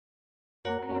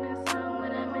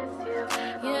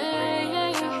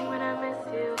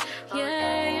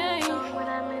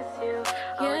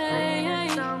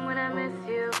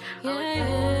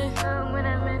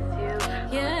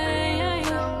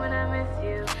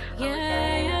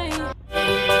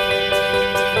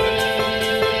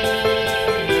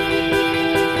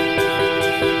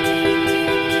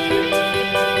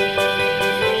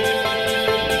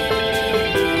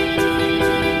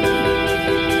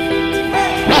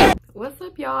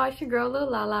y'all, it's your girl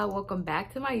Lil Lala. Welcome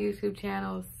back to my YouTube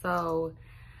channel. So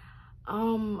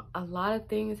a lot of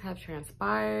things have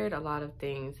transpired, a lot of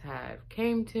things have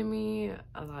came to me,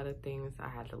 a lot of things I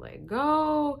had to let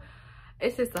go.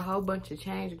 It's just a whole bunch of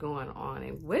change going on,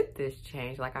 and with this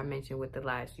change, like I mentioned with the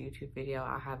last YouTube video,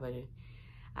 I have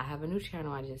a new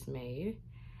channel I just made.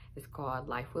 It's called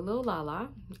Life with Lil Lala.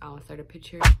 I'll insert a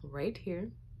picture right here.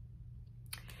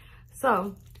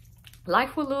 So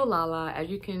Life with Lil Lala, as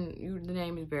the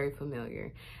name is very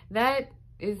familiar.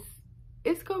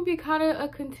 It's gonna be kind of a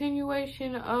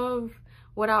continuation of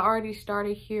what I already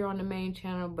started here on the main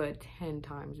channel, but 10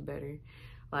 times better.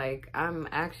 Like, I'm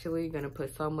actually gonna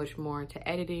put so much more into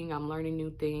editing. I'm learning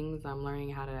new things. I'm learning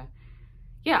how to,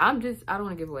 I don't want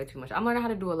to give away too much. I'm learning how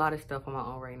to do a lot of stuff on my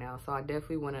own right now. So I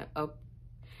definitely want to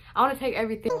I want to take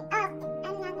everything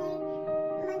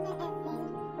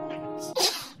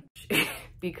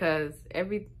because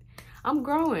I'm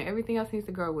growing. Everything else needs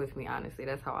to grow with me, honestly.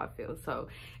 That's how I feel. So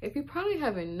if you probably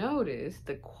haven't noticed,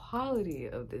 the quality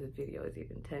of this video is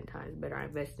even 10 times better. I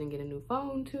invested in getting a new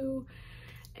phone too,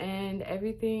 and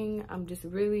everything.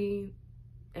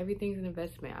 Everything's an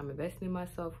investment. I'm investing in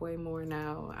myself way more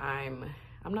now. I'm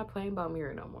not playing about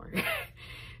mirror no more.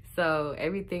 So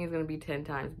everything is gonna be 10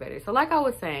 times better. So like I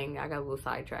was saying, I got a little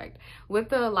sidetracked with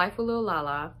the Life of Lil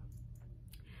Lala.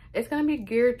 It's gonna be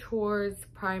geared towards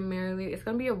primarily, it's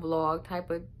gonna be a vlog,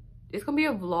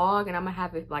 and I'm gonna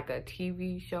have it like a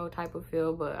TV show type of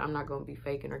feel, but I'm not gonna be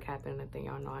faking or capping anything.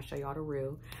 Y'all know I show y'all the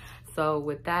real. So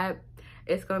with that,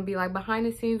 it's gonna be like behind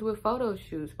the scenes with photo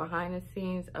shoots, behind the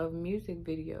scenes of music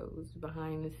videos,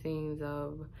 behind the scenes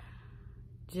of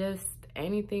just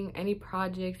anything, any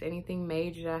projects, anything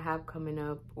major that I have coming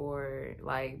up, or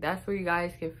like, that's where you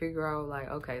guys can figure out like,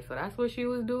 okay, so that's what she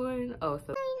was doing. So that's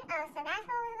what was going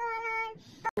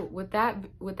on. With that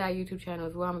YouTube channel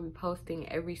as well, I'm gonna be posting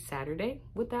every Saturday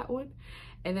with that one.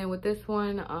 And then with this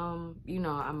one, you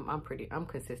know, I'm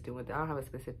consistent with it. I don't have a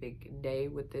specific day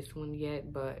with this one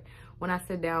yet, but when I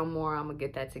sit down more, I'm gonna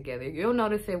get that together. You'll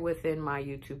notice it within my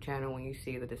YouTube channel when you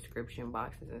see the description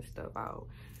boxes and stuff out.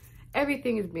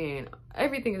 Everything is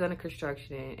under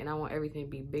construction, and I want everything to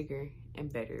be bigger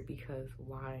and better, because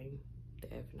why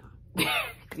the F not?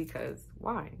 Because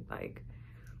why? Like,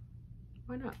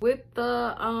 why not? With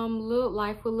the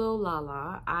Life with Lil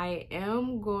Lala, I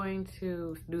am going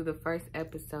to do the first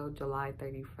episode July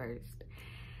 31st.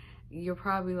 You're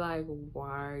probably like, why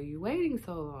are you waiting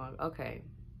so long? Okay,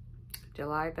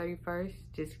 July 31st,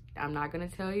 I'm not gonna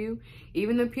tell you.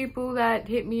 Even the people that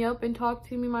hit me up and talk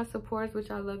to me, my supporters, which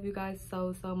I love you guys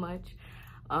so much,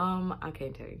 I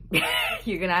can't tell you.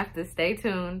 You're gonna have to stay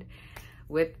tuned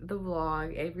with the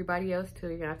vlog. Everybody else too,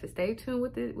 you're gonna have to stay tuned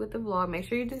with the vlog.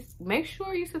 Make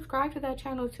sure you subscribe to that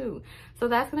channel too. So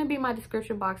that's gonna be my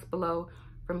description box below.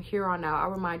 From here on out,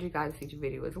 I'll remind you guys to see your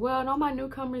video as well, and all my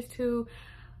newcomers too.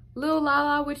 Lil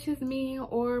Lala, which is me,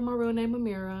 or my real name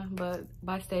Amira, but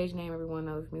by stage name everyone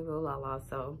knows me, Lil Lala.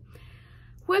 So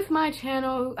with my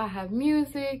channel, I have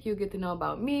music. You get to know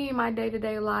about me, my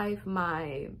day-to-day life,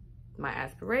 my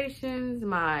aspirations,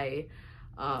 my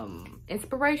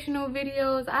inspirational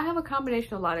videos. I have a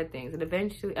combination of a lot of things, and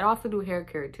eventually I also do hair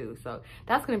care too, so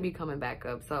that's going to be coming back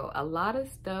up. So a lot of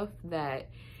stuff that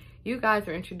you guys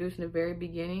were introduced in the very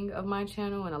beginning of my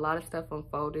channel, and a lot of stuff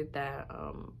unfolded that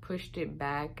pushed it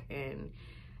back and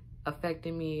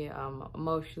affected me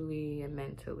emotionally and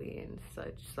mentally and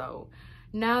such. So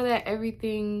now that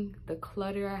everything, the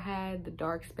clutter I had, the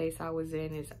dark space I was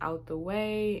in is out the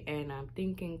way, and I'm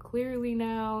thinking clearly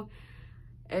now,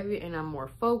 and I'm more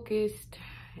focused,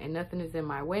 and nothing is in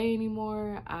my way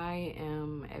anymore.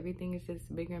 Everything is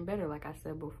just bigger and better, like I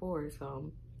said before.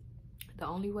 So the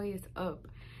only way is up.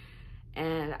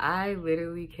 And I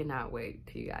literally cannot wait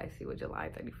till you guys see what July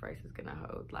 31st is gonna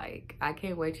hold. Like, I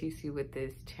can't wait till you see what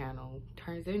this channel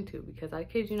turns into, because I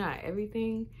kid you not,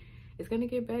 everything is gonna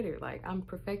get better. Like, I'm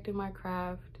perfecting my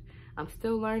craft. I'm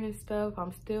still learning stuff.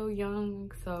 I'm still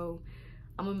young, so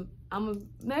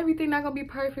everything not gonna be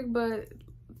perfect, but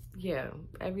yeah,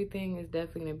 everything is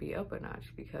definitely gonna be up a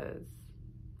notch, because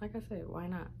like I said, why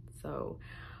not? So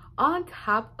on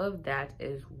top of that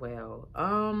as well,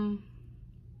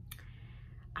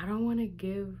 I don't want to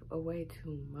give away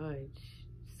too much,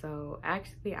 so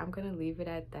actually I'm gonna leave it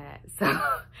at that. So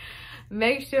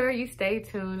make sure you stay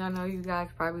tuned. I know you guys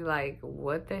probably like,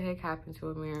 what the heck happened to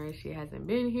Amira? She hasn't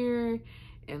been here,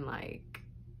 and like,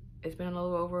 it's been a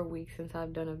little over a week since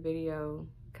I've done a video,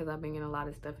 because I've been getting a lot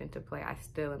of stuff into play. I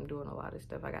still am doing a lot of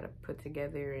stuff I gotta put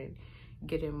together and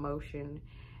get in motion,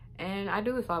 and I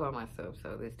do this all by myself,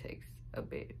 so this takes a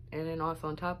bit. And then also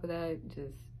on top of that,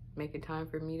 just making time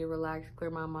for me to relax, clear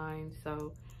my mind.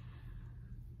 So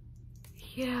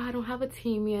yeah, I don't have a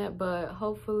team yet, but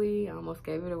hopefully, I almost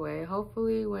gave it away.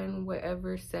 Hopefully, when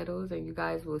whatever settles, and you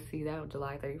guys will see that on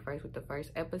July 31st with the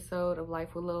first episode of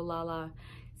Life with Lil Lala,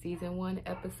 season 1,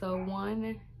 episode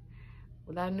 1.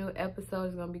 Well, that new episode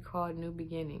is gonna be called New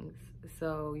Beginnings.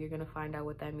 So you're gonna find out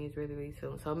what that means really, really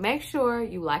soon. So make sure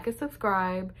you like and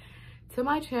subscribe to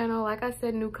my channel. Like I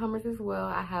said, newcomers as well.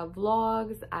 I have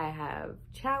vlogs, I have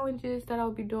challenges that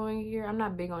I'll be doing here. I'm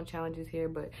not big on challenges here,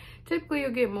 but typically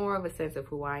you'll get more of a sense of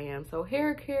who I am. So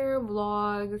hair care,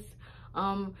 vlogs,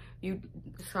 you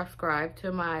subscribe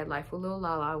to my Life with Lil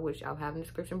Lala, which I'll have in the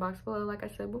description box below, like I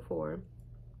said before.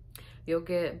 You'll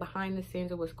get behind the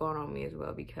scenes of what's going on with me as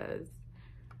well, because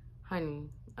honey,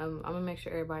 I'm gonna make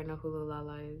sure everybody know who Lil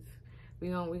Lala is. We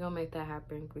gonna make that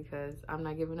happen, because I'm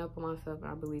not giving up on myself,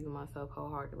 and I believe in myself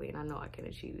wholeheartedly, and I know I can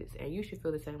achieve this, and you should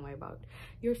feel the same way about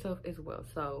yourself as well.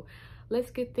 So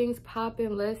let's get things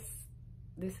popping.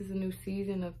 This is a new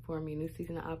season for me, new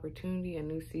season of opportunity, a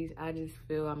new season. I just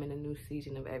feel I'm in a new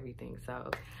season of everything.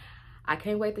 So I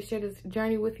can't wait to share this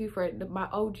journey with you. For my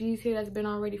OGs here that's been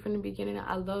already from the beginning,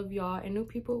 I love y'all, and new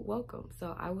people, welcome.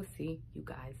 So I will see you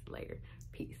guys later.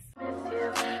 Peace. Yeah,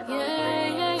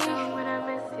 yeah, yeah. When I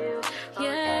miss you.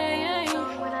 Yeah, yeah,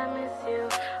 yeah. When I miss you.